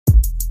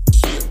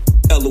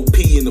LOP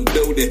in the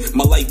building.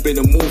 My life been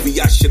a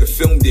movie, I should've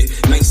filmed it.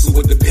 Nicely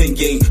with the pen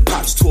game.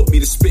 Pops taught me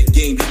the spit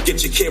game.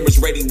 Get your cameras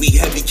ready, we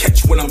heavy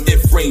catch when I'm in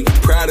frame.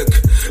 Product,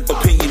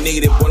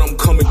 opinionated, but I'm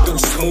coming through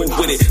smooth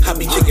with it. I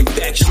be kicking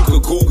facts, you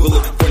could Google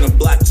it. Bring a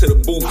block to the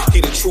booth,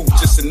 hear the truth,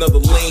 just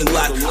another lane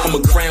lock. I'm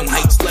a Crown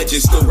Heights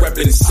legend, still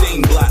repping the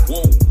same block.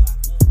 Whoa.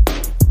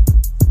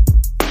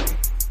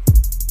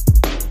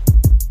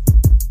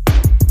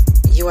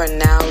 You are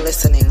now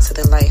listening to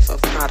the Life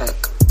of Product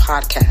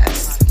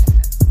podcast.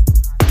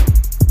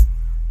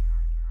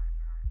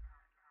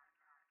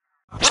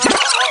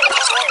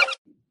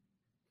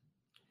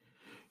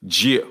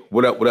 Yeah,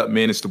 what up,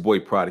 man? It's the boy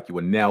Product. You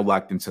are now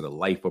locked into the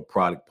Life of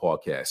Product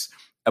podcast,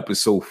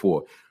 episode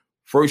 4.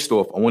 First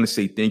off, I want to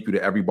say thank you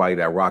to everybody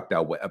that rocked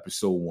out with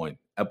episode 1,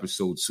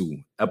 episode 2,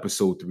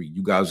 episode 3.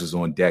 You guys was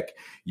on deck.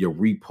 Your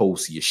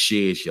reposts, your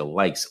shares, your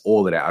likes,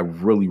 all of that. I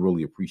really,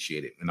 really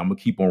appreciate it. And I'm going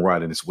to keep on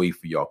riding this wave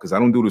for y'all because I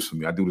don't do this for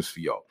me. I do this for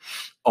y'all.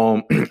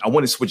 I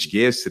want to switch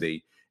gears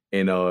today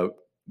and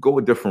go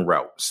a different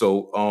route.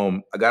 So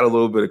I got a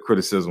little bit of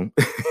criticism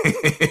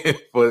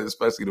for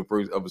especially the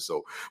first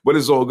episode, but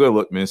it's all good.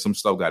 Look, man, some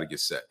stuff got to get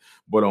set.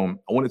 But I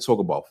want to talk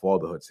about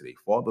fatherhood today.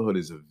 Fatherhood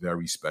is a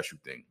very special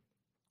thing.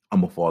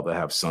 I'm a father. I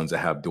have sons. I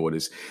have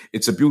daughters.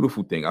 It's a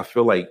beautiful thing. I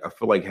feel like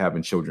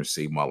having children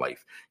saved my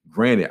life.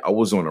 Granted, I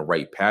was on the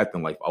right path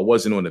in life. I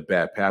wasn't on the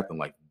bad path in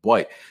life,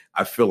 but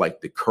I feel like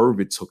the curve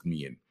it took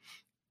me in,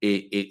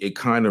 it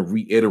kind of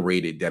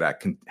reiterated that I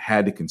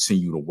had to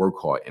continue to work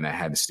hard and I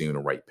had to stay on the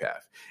right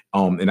path.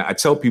 And I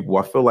tell people,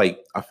 I feel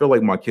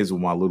like my kids were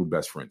my little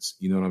best friends.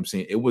 You know what I'm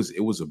saying? It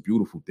was a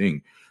beautiful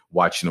thing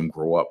watching them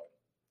grow up.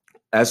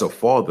 As a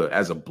father,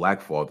 as a Black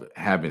father,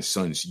 having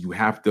sons, you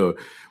have to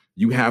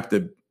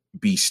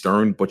be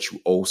stern, but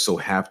you also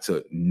have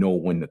to know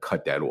when to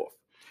cut that off,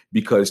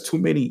 because too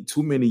many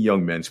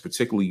young men,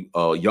 particularly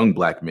young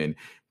Black men,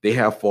 they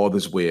have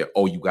fathers where,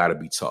 oh, you got to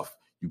be tough.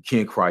 You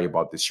can't cry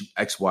about this, you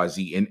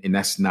XYZ. And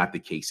that's not the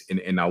case.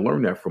 And I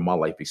learned that from my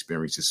life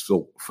experiences.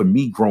 So for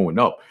me growing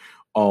up,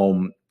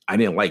 I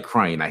didn't like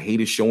crying. I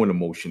hated showing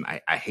emotion.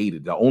 I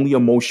hated the only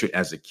emotion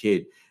as a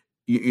kid.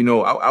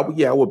 I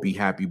would be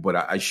happy, but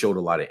I showed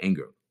a lot of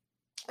anger.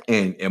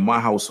 And in my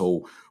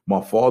household, my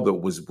father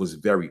was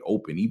very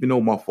open. Even though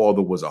my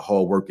father was a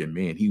hardworking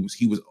man, he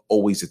was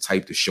always the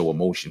type to show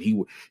emotion.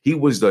 He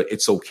was the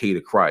it's okay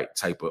to cry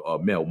type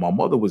of male. My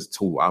mother was the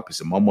total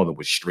opposite. My mother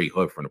was straight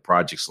hood from the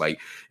projects. Like,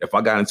 if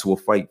I got into a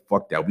fight,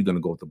 fuck that. We're gonna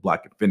go to the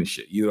block and finish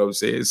it. You know what I'm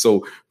saying?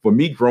 So for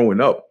me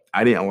growing up,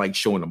 I didn't like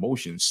showing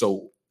emotion.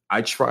 So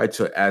I tried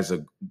to, as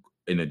an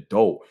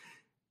adult,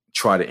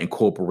 try to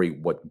incorporate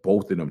what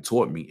both of them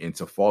taught me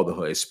into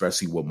fatherhood,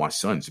 especially with my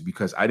sons,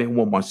 because I didn't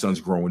want my sons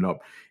growing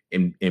up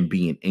and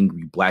being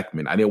angry Black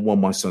men. I didn't want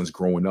my sons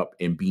growing up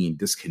and being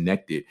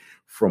disconnected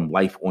from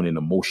life on an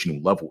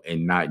emotional level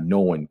and not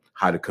knowing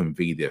how to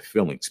convey their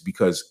feelings.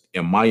 Because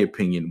in my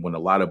opinion, when a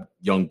lot of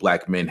young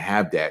Black men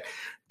have that,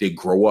 they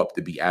grow up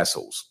to be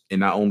assholes.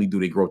 And not only do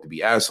they grow up to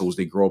be assholes,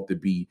 they grow up to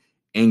be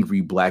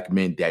angry Black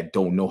men that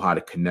don't know how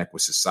to connect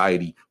with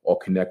society or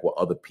connect with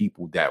other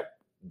people that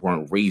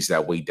weren't raised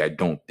that way, that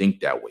don't think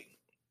that way.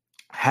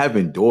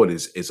 Having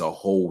daughters is a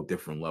whole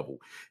different level.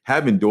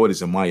 Having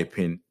daughters, in my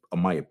opinion,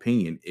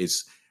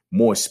 is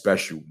more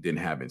special than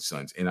having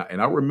sons. And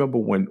I remember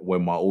when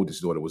my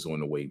oldest daughter was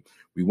on the way,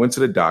 we went to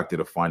the doctor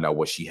to find out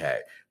what she had.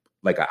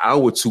 Like an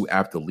hour or two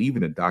after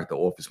leaving the doctor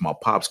office, my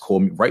pops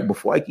called me. Right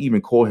before I could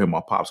even call him, my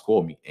pops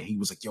called me. And he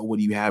was like, yo, what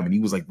do you have? And he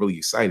was like really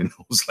excited.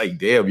 I was like,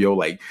 damn, yo,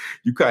 like,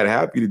 you kind of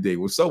happy today.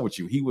 What's up with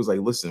you? He was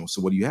like, listen,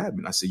 so what do you have?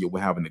 And I said, yo, we're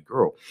having a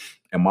girl.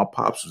 And my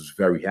pops was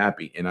very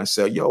happy. And I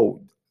said,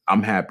 yo,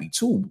 I'm happy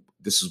too.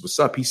 This is what's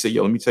up. He said,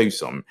 yo, let me tell you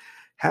something.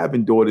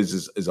 Having daughters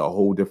is a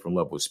whole different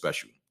level of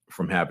special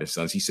from having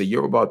sons. He said,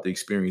 you're about to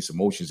experience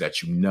emotions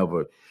that you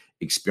never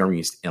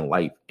experienced in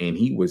life. And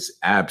he was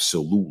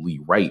absolutely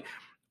right.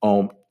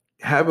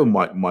 Having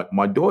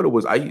my daughter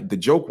the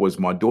joke was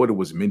my daughter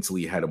was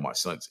mentally ahead of my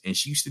sons, and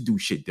she used to do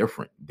shit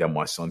different than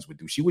my sons would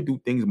do. She would do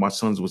things my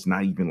sons was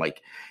not even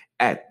like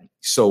at.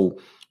 So,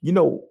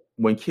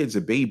 when kids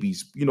are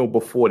babies,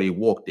 before they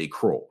walk, they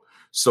crawl.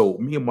 So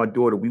me and my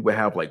daughter, we would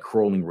have like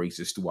crawling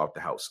races throughout the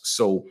house.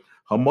 So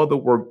her mother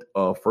worked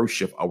first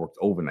shift. I worked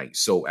overnight.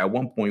 So at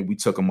one point we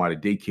took them out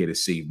of daycare to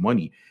save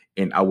money,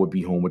 and I would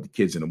be home with the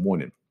kids in the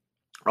morning.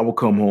 I would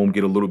come home,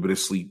 get a little bit of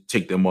sleep,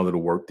 take their mother to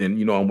work.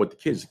 Then, I'm with the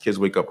kids. The kids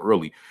wake up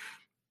early.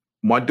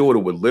 My daughter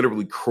would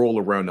literally crawl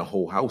around the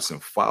whole house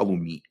and follow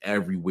me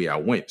everywhere I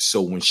went. So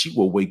when she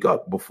would wake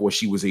up before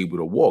she was able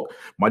to walk,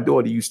 my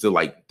daughter used to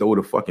like throw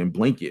the fucking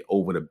blanket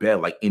over the bed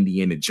like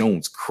Indiana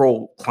Jones,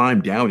 climb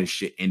down and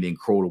shit, and then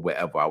crawl to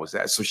wherever I was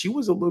at. So she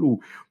was a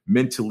little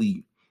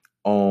mentally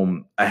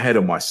ahead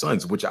of my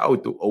sons, which I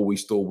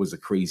always thought was a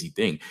crazy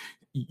thing.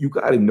 You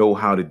got to know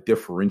how to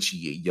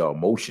differentiate your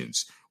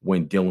emotions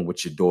when dealing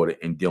with your daughter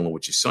and dealing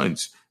with your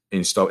sons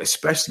and stuff,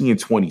 especially in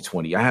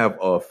 2020. I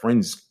have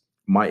friends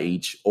my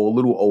age, or a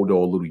little older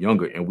or a little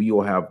younger, and we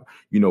all have,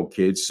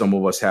 kids. Some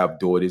of us have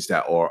daughters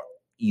that are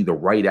either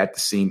right at the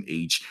same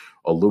age,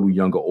 a little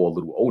younger or a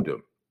little older.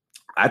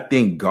 I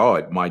thank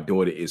God my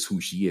daughter is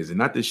who she is, and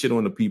not to shit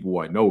on the people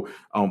I know.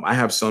 I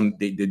have some.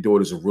 Their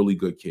daughters are really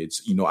good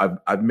kids.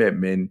 I've met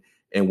men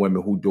and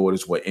women who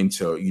daughters were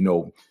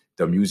into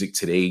the music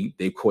today.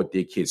 They caught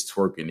their kids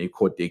twerking. They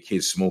caught their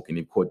kids smoking.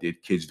 They caught their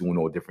kids doing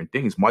all different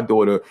things. My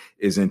daughter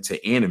is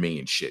into anime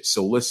and shit.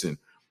 So listen,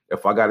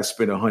 if I got to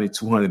spend 100,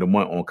 200 a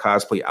month on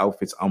cosplay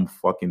outfits, I'm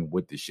fucking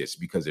with the shits,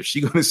 because if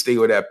she gonna stay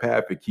on that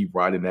path and keep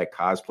riding that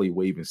cosplay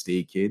wave and stay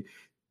a kid,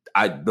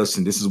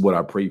 listen, this is what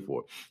I pray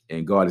for,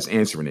 and God is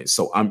answering it.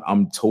 So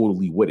I'm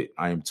totally with it.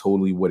 I am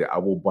totally with it. I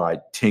will buy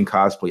 10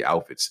 cosplay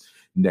outfits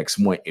next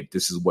month if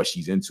this is what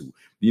she's into.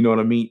 You know what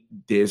I mean?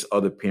 There's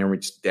other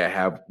parents that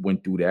have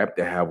went through that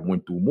have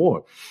went through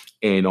more.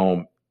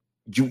 And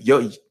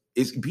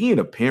it's being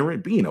a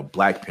parent, being a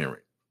black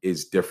parent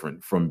is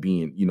different from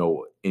being,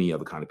 any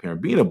other kind of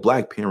parent. Being a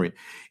black parent,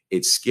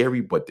 it's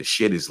scary, but the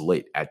shit is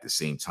lit at the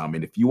same time.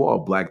 And if you are a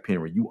black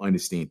parent, you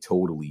understand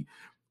totally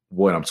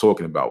what I'm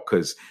talking about,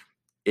 because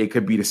it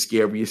could be the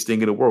scariest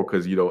thing in the world,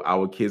 because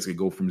our kids could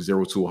go from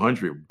 0 to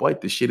 100, but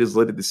the shit is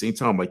lit at the same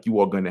time. Like, you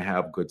are going to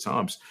have good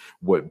times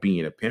with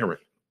being a parent.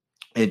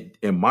 And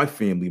in my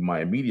family,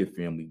 my immediate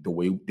family, the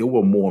way there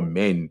were more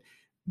men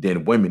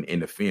than women in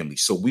the family,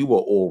 so we were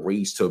all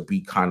raised to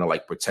be kind of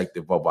like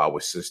protective of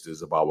our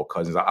sisters, of our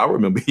cousins. I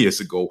remember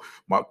years ago,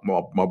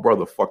 my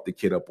brother fucked the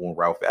kid up on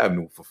Ralph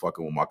Avenue for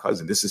fucking with my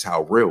cousin. This is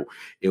how real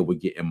it would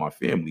get in my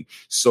family.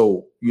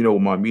 So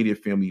my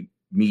immediate family,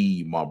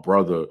 me, my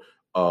brother,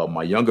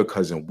 my younger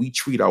cousin, we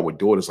treat our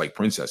daughters like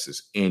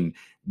princesses. And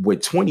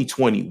with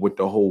 2020, with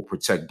the whole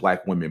protect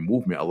black women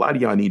movement, a lot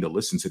of y'all need to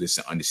listen to this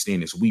and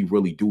understand this. We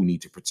really do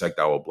need to protect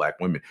our black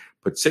women,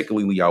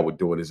 particularly our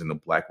daughters and the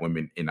black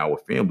women in our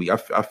family. I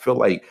feel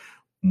like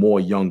more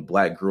young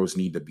black girls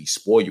need to be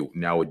spoiled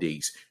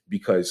nowadays,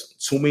 because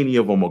too many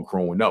of them are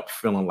growing up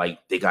feeling like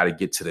they got to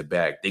get to the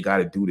bag. They got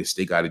to do this.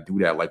 They got to do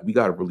that. Like, we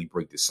got to really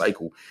break the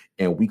cycle,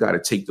 and we got to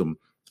take them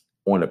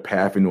on a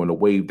path and on a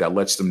wave that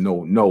lets them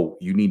know, no,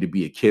 you need to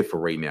be a kid for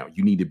right now.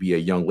 You need to be a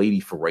young lady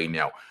for right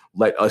now.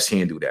 Let us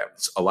handle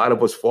that. A lot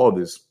of us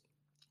fathers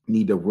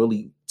need to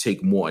really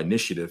take more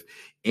initiative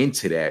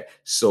into that.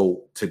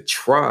 So to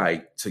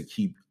try to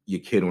keep your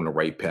kid on the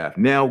right path.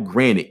 Now,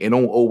 granted, it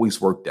don't always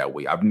work that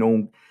way. I've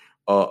known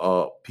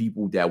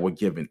people that were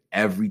given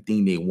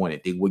everything they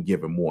wanted. They were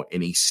given more,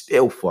 and they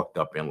still fucked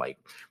up in life.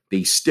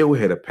 They still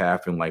had a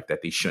path in life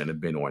that they shouldn't have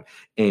been on.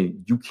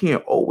 And you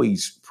can't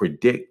always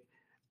predict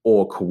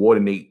or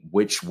coordinate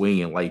which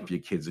way in life your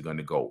kids are going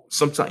to go.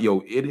 Sometimes,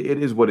 it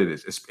is what it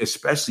is,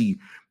 especially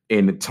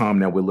in the time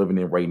that we're living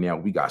in right now.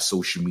 We got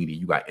social media,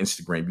 you got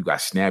Instagram, you got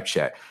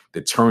Snapchat.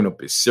 The turn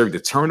up is serious. The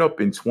turn up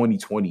in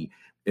 2020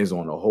 is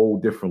on a whole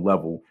different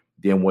level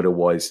than what it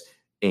was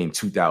in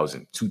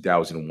 2000,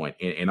 2001.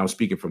 And I'm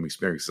speaking from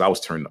experience. I was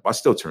turned up. I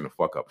still turn the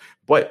fuck up,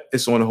 but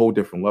it's on a whole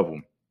different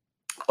level.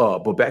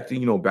 But back to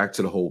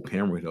the whole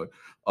parenthood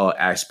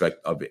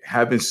aspect of it.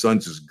 Having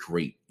sons is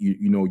great.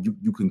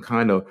 You can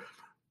kind of,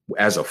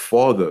 as a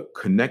father,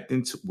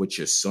 connecting with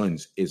your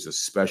sons is a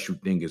special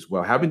thing as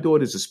well. Having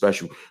daughters is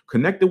special.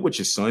 Connecting with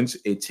your sons,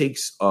 it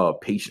takes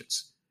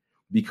patience.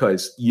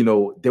 Because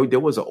there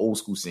was an old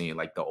school saying,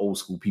 like the old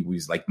school people,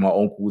 is like my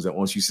uncles and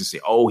aunts used to say,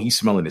 "Oh, he's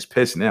smelling his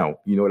piss now."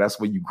 That's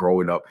when you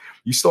growing up,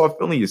 you start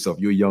feeling yourself.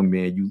 You're a young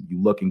man, you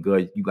looking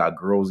good, you got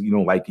girls,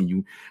 liking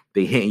you,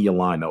 they hitting your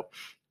line up.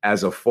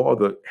 As a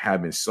father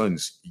having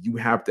sons, you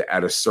have to,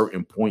 at a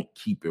certain point,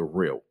 keep it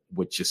real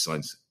with your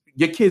sons,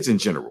 your kids in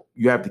general.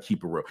 You have to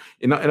keep it real,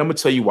 and I'm gonna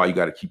tell you why you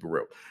got to keep it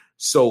real.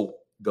 So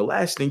the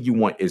last thing you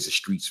want is the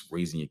streets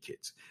raising your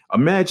kids.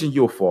 Imagine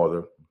you're a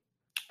father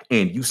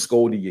and you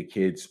scolded your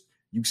kids,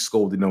 you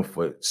scolded them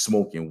for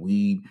smoking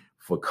weed,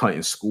 for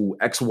cutting school,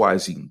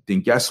 XYZ. Then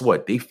guess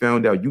what? They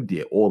found out you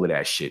did all of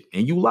that shit,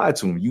 and you lied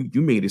to them.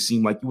 You made it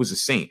seem like you was a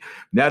saint.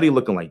 Now they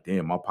looking like,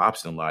 damn, my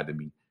pops done lied to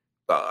me.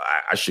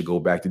 I should go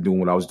back to doing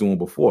what I was doing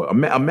before.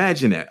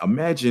 Imagine that.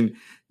 Imagine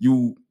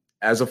you,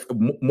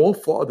 more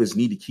fathers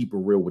need to keep it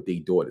real with their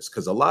daughters,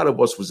 because a lot of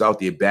us was out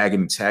there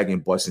bagging and tagging,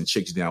 busting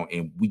chicks down,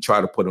 and we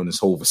try to put on this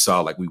whole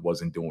facade like we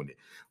wasn't doing it.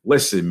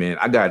 Listen, man,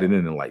 I got it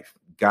in life.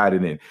 Got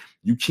it in.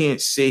 You can't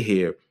sit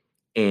here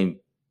and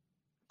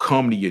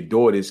come to your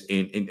daughters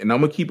and I'm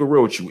gonna keep it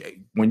real with you.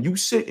 When you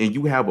sit and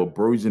you have a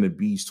birds and the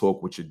bees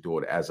talk with your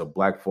daughter as a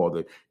black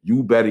father,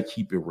 you better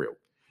keep it real.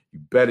 You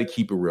better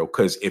keep it real,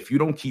 because if you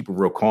don't keep it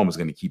real, karma's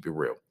gonna keep it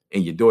real,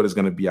 and your daughter's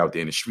gonna be out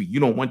there in the street. You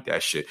don't want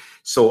that shit.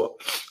 So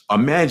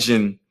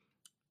imagine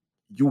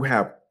you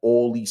have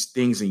all these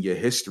things in your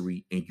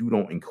history and you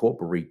don't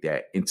incorporate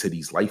that into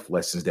these life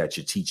lessons that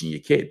you're teaching your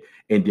kid.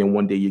 And then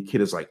one day your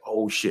kid is like,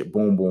 oh shit,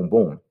 boom, boom,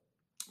 boom.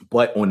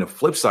 But on the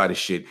flip side of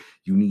shit,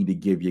 you need to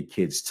give your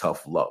kids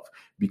tough love,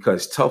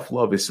 because tough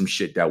love is some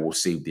shit that will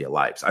save their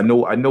lives. I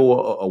know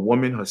a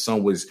woman, her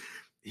son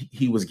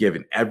he was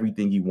given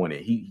everything he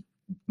wanted. He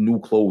new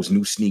clothes,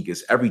 new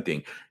sneakers,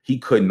 everything. He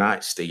could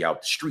not stay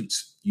out the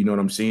streets. You know what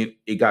I'm saying?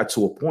 It got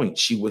to a point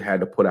she would have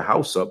to put a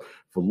house up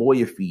for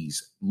lawyer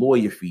fees.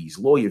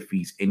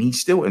 And he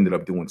still ended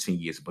up doing 10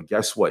 years. But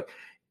guess what?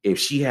 If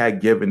she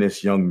had given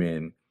this young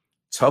man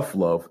tough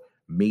love,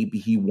 maybe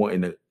he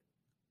wouldn't have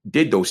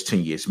did those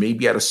 10 years.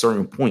 Maybe at a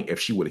certain point, if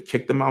she would have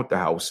kicked him out the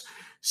house,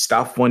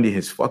 stopped funding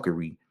his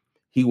fuckery,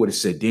 he would have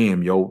said,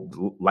 damn, yo,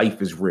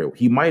 life is real.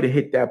 He might have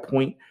hit that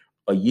point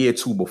a year or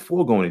two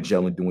before going to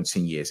jail and doing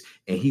 10 years,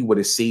 and he would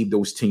have saved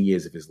those 10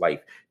 years of his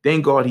life.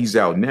 Thank God he's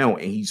out now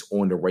and he's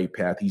on the right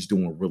path. He's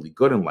doing really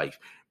good in life.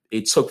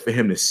 It took for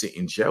him to sit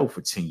in jail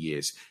for 10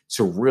 years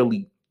to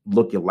really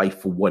look at life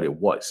for what it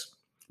was,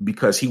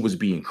 because he was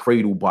being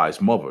cradled by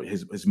his mother.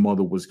 His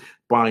mother was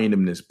buying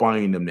him this,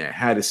 buying him that,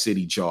 had a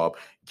city job,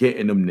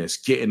 getting him this,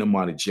 getting him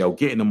out of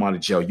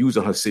jail,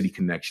 using her city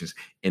connections,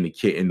 and the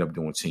kid ended up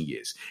doing 10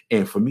 years.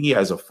 And for me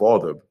as a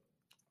father,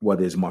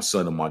 whether it's my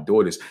son or my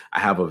daughters, I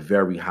have a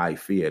very high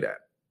fear of that.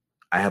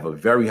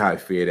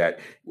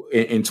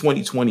 In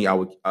 2020,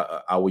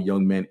 our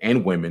young men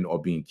and women are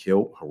being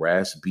killed,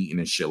 harassed, beaten,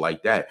 and shit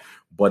like that.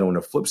 But on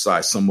the flip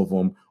side, some of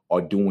them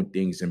are doing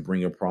things and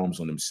bringing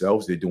problems on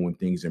themselves. They're doing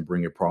things and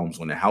bringing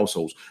problems on their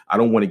households. I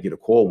don't want to get a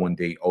call one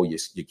day, oh, your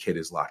kid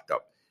is locked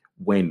up.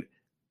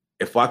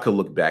 If I could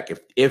look back,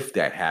 if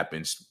that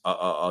happens,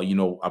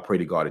 I pray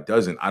to God it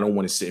doesn't. I don't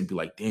want to sit and be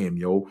like, damn,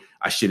 yo,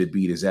 I should have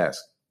beat his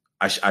ass.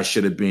 I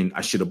should have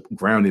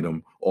grounded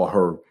him or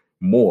her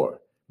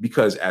more.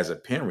 Because as a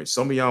parent,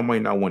 some of y'all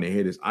might not want to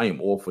hear this. I am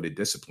all for the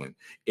discipline.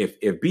 If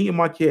beating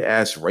my kid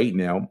ass right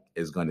now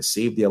is going to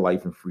save their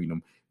life and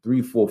freedom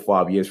 3, 4,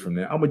 5 years from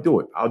now, I'm going to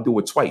do it. I'll do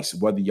it twice,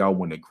 whether y'all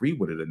want to agree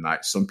with it or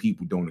not. Some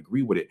people don't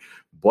agree with it.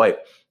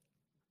 But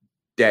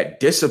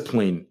that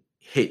discipline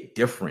hit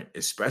different,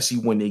 especially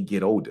when they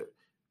get older.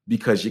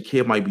 Because your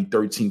kid might be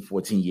 13,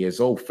 14 years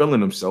old,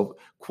 feeling himself,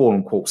 quote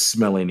unquote,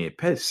 smelling their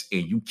piss,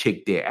 and you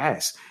kick their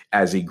ass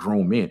as a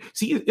grown man.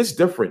 See, it's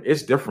different.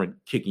 It's different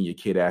kicking your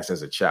kid ass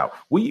as a child.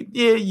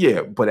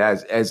 Yeah. But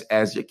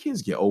as your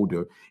kids get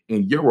older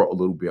and you're a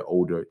little bit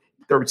older,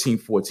 13,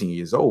 14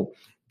 years old,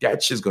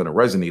 that's just going to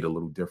resonate a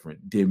little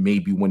different than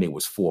maybe when they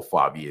was 4 or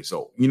 5 years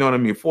old. You know what I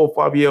mean? 4 or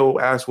 5 year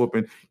old ass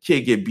whooping,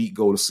 kid get beat,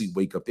 go to sleep,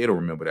 wake up. They don't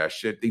remember that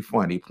shit. They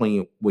fine. They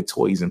playing with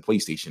toys and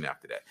PlayStation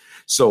after that.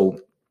 So,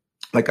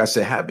 like I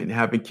said,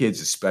 having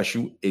kids is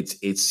special.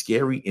 It's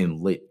scary and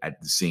lit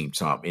at the same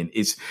time, and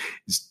it's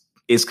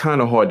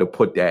kind of hard to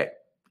put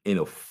that in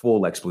a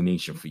full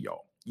explanation for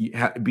y'all.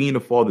 Being a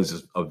father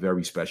is a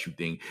very special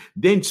thing.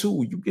 Then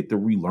too, you get to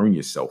relearn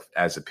yourself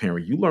as a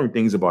parent. You learn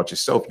things about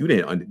yourself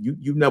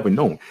you never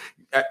known.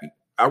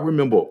 I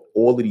remember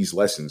all of these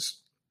lessons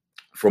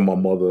from my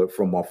mother,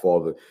 from my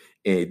father,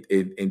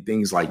 and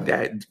things like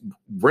that.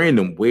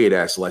 Random weird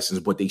ass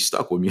lessons, but they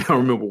stuck with me. I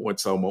remember one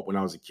time when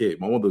I was a kid,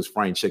 my mother was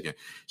frying chicken.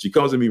 She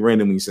comes to me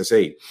randomly and says,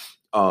 hey,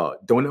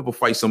 don't ever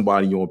fight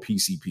somebody on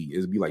PCP.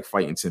 It'd be like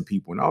fighting 10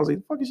 people. And I was like,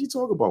 the fuck is she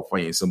talking about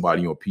fighting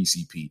somebody on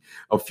PCP?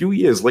 A few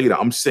years later,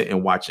 I'm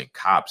sitting watching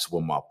Cops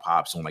with my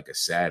pops on like a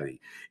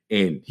Saturday.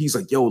 And he's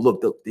like, yo,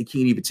 look, they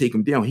can't even take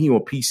him down. He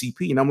on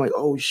PCP. And I'm like,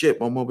 oh shit,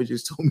 my mother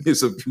just told me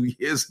this a few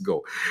years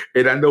ago.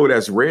 And I know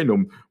that's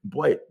random,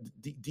 but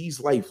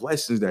these life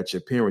lessons that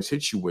your parents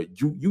hit you with,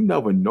 you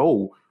never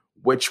know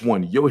which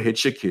one you'll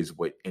hit your kids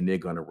with, and they're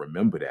going to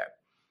remember that.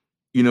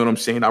 You know what I'm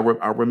saying? I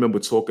remember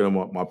talking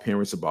to my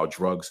parents about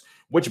drugs,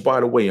 which, by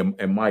the way,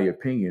 in my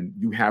opinion,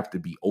 you have to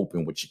be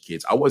open with your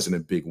kids. I wasn't a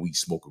big weed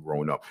smoker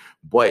growing up,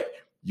 but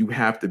you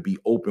have to be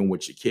open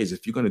with your kids.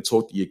 If you're going to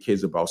talk to your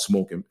kids about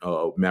smoking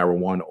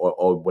marijuana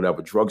or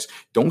whatever drugs,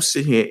 don't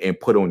sit here and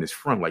put on this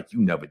front like you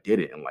never did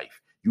it in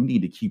life. You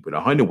need to keep it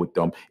 100 with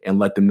them and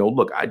let them know,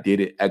 look, I did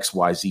it X,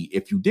 Y, Z.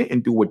 If you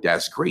didn't do it,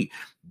 that's great.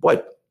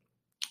 But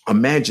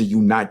imagine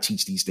you not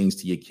teach these things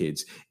to your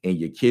kids, and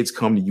your kids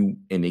come to you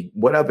and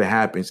whatever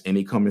happens, and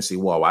they come and say,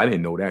 well, I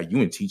didn't know that. You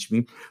didn't teach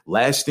me.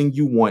 Last thing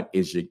you want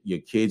is your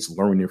kids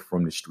learning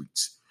from the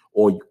streets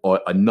or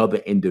another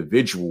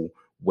individual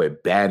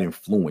with bad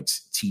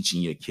influence teaching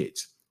your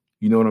kids.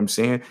 You know what I'm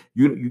saying?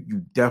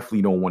 You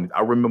definitely don't want it. I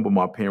remember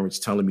my parents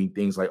telling me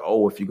things like,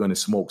 oh, if you're going to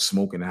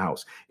smoke in the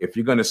house. If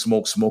you're going to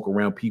smoke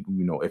around people,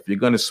 you know. If you're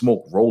going to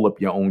smoke, roll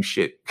up your own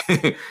shit.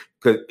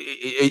 Because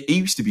it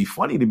used to be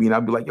funny to me. And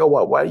I'd be like, yo,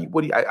 what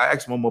do you, I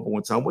asked my mother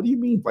one time, what do you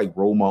mean, like,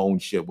 roll my own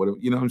shit? What,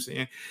 you know what I'm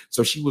saying?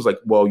 So she was like,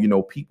 well, you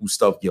know, people's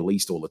stuff get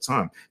laced all the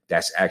time.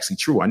 That's actually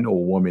true. I know a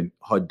woman,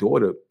 her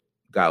daughter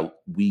got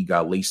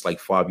laced like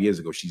 5 years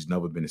ago. She's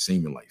never been the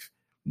same in life.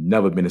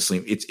 Never been the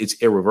same.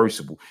 It's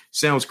irreversible.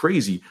 Sounds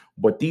crazy,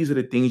 but these are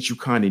the things you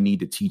kind of need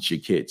to teach your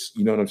kids.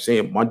 You know what I'm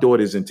saying? My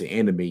daughter's into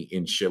anime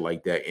and shit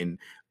like that, and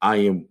I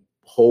am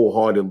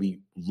wholeheartedly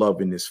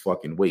loving this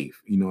fucking wave.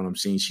 You know what I'm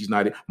saying?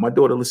 My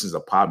daughter listens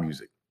to pop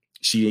music.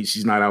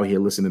 She's not out here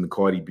listening to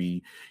Cardi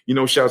B. You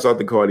know, shouts out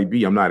to Cardi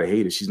B. I'm not a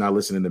hater. She's not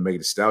listening to Megan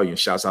Thee Stallion.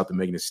 Shouts out to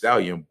Megan Thee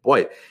Stallion.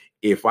 But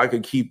if I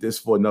could keep this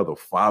for another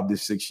 5 to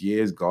 6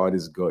 years, God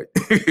is good.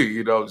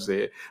 You know what I'm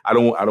saying? I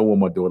don't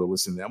want my daughter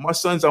listening to that. My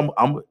sons, I'm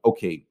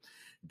okay.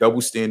 Double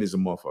standards a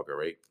motherfucker,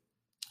 right?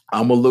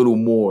 I'm a little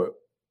more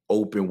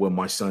open when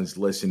my son's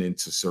listening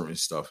to certain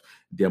stuff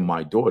than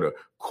my daughter.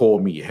 Call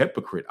me a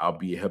hypocrite. I'll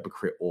be a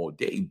hypocrite all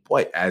day.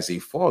 But as a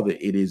father,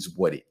 it is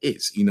what it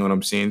is. You know what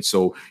I'm saying?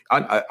 So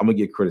I'm gonna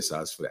get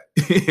criticized for that.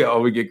 I'm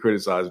gonna get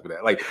criticized for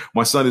that. Like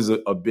my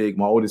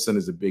oldest son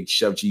is a big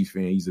Chef G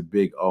fan. He's a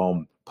big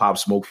Pop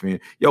Smoke fan.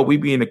 Yo, we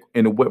be in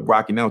the whip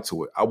rocking out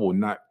to it. I will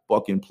not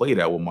fucking play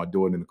that with my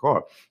daughter in the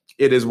car.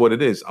 It is what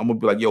it is. I'm gonna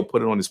be like, yo,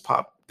 put it on this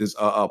pop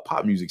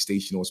music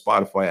station on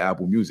Spotify,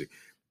 Apple Music.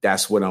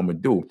 That's what I'm gonna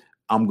do.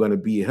 I'm going to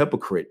be a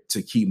hypocrite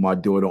to keep my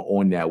daughter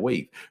on that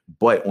wave.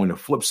 But on the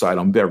flip side,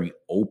 I'm very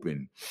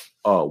open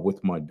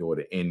with my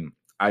daughter. And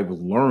I've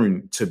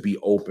learned to be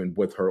open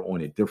with her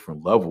on a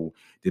different level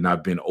than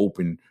I've been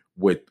open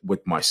with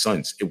my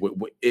sons.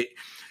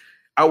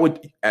 I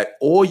would, at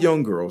all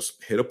young girls,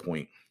 hit a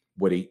point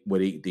where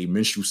they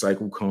menstrual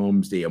cycle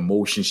comes, their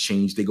emotions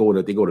change. They go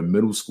to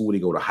middle school, they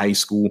go to high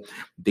school,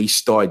 they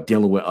start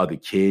dealing with other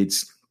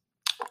kids.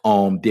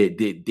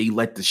 They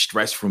let the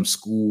stress from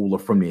school or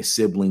from their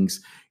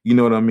siblings, you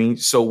know what I mean?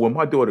 So when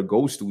my daughter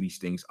goes through these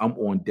things, I'm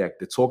on deck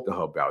to talk to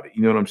her about it,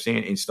 you know what I'm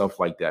saying? And stuff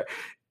like that.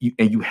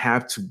 And you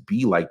have to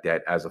be like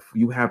that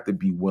you have to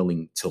be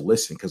willing to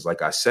listen. Cause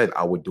like I said,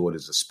 our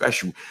daughters are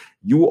special.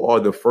 You are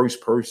the first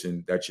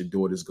person that your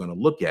daughter's going to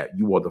look at.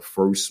 You are the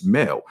first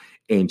male,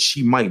 and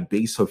she might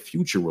base her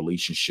future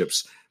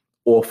relationships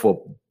off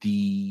of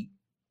the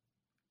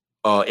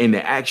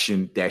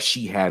interaction that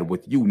she had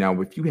with you. Now,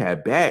 if you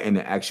had bad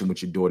interaction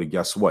with your daughter,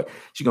 guess what?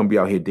 She's going to be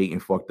out here dating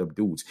fucked up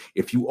dudes.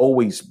 If you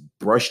always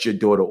brushed your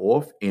daughter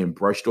off and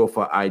brushed off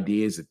her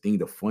ideas,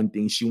 the fun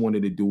things she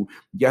wanted to do,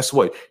 guess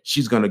what?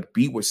 She's going to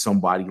be with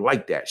somebody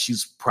like that.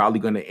 She's probably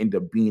going to end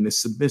up being a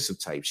submissive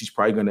type. She's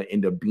probably going to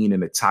end up being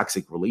in a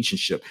toxic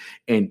relationship.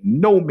 And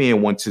no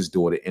man wants his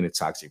daughter in a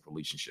toxic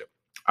relationship.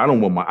 I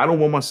don't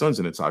want my sons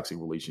in a toxic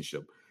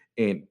relationship.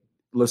 And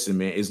listen,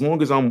 man, as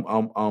long as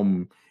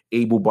I'm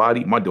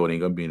able-bodied, my daughter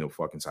ain't gonna be in a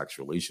fucking toxic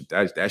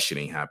relationship. That shit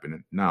ain't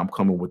happening. Now I'm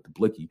coming with the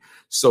blicky.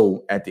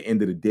 So at the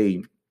end of the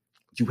day,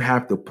 you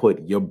have to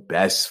put your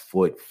best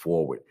foot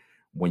forward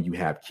when you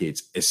have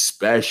kids,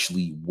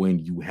 especially when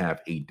you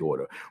have a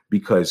daughter,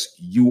 because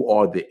you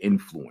are the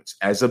influence.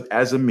 As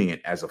a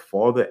man, as a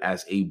father,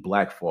 as a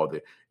Black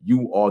father,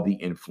 you are the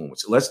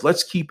influence.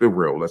 Let's keep it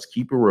real. Let's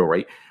keep it real,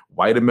 right?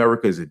 White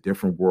America is a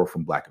different world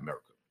from Black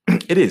America.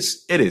 It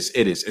is,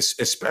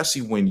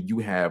 especially when you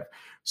have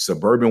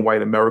suburban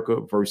white America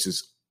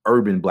versus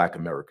urban Black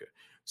America.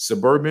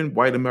 Suburban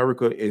white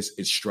America is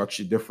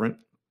structured different.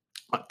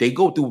 They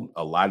go through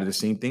a lot of the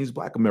same things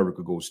Black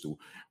America goes through.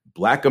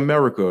 Black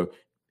America,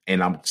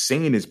 and I'm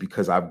saying this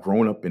because I've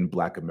grown up in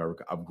Black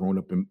America. I've grown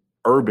up in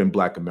urban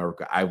Black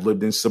America. I've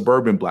lived in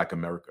suburban Black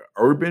America.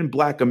 Urban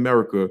Black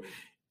America,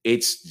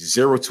 it's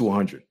 0 to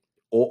 100.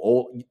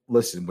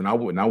 Listen, when I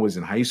was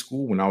in high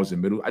school, when I was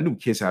in middle, I knew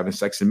kids having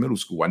sex in middle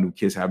school. I knew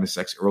kids having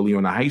sex early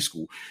on in high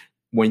school.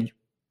 When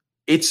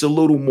it's a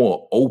little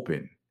more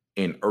open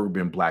in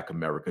urban Black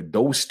America,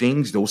 those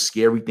things, those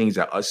scary things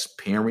that us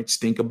parents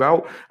think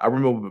about. I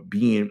remember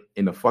being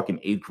in the fucking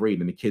 8th grade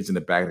and the kids in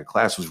the back of the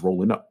class was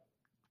rolling up.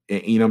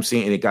 And, you know what I'm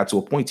saying? And it got to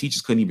a point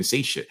teachers couldn't even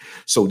say shit.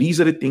 So these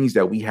are the things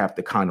that we have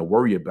to kind of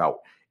worry about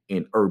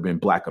in urban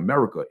Black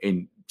America.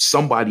 And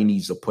somebody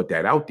needs to put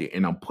that out there.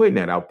 And I'm putting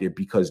that out there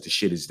because the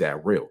shit is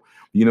that real.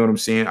 You know what I'm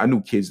saying? I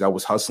knew kids that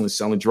was hustling,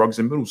 selling drugs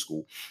in middle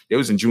school. They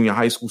was in junior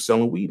high school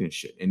selling weed and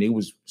shit. And they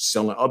was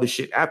selling other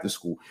shit after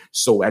school.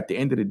 So at the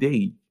end of the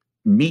day,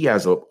 me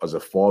as a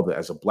father,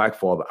 as a Black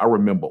father, I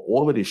remember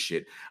all of this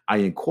shit. I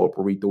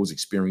incorporate those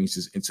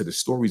experiences into the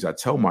stories I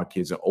tell my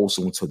kids and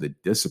also into the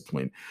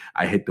discipline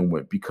I hit them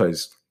with,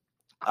 because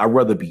I'd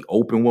rather be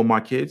open with my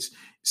kids,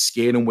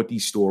 scare them with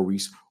these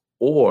stories,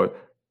 or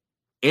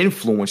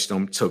influence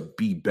them to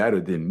be better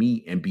than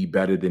me and be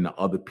better than the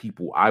other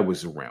people I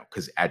was around.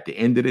 Because at the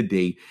end of the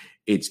day,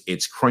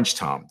 it's crunch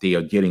time. They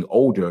are getting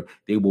older.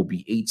 They will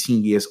be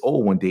 18 years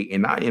old one day,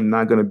 and I am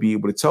not going to be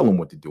able to tell them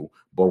what to do.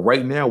 But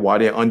right now, while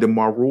they're under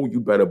my rule,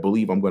 you better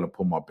believe I'm going to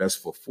put my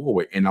best foot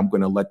forward, and I'm going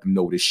to let them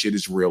know this shit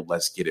is real.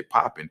 Let's get it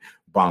popping.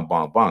 Bang,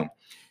 bang, bang.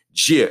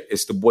 Yeah,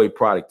 it's the boy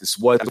product. This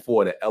was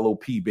for the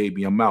LOP,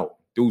 baby. I'm out.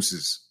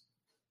 Deuces.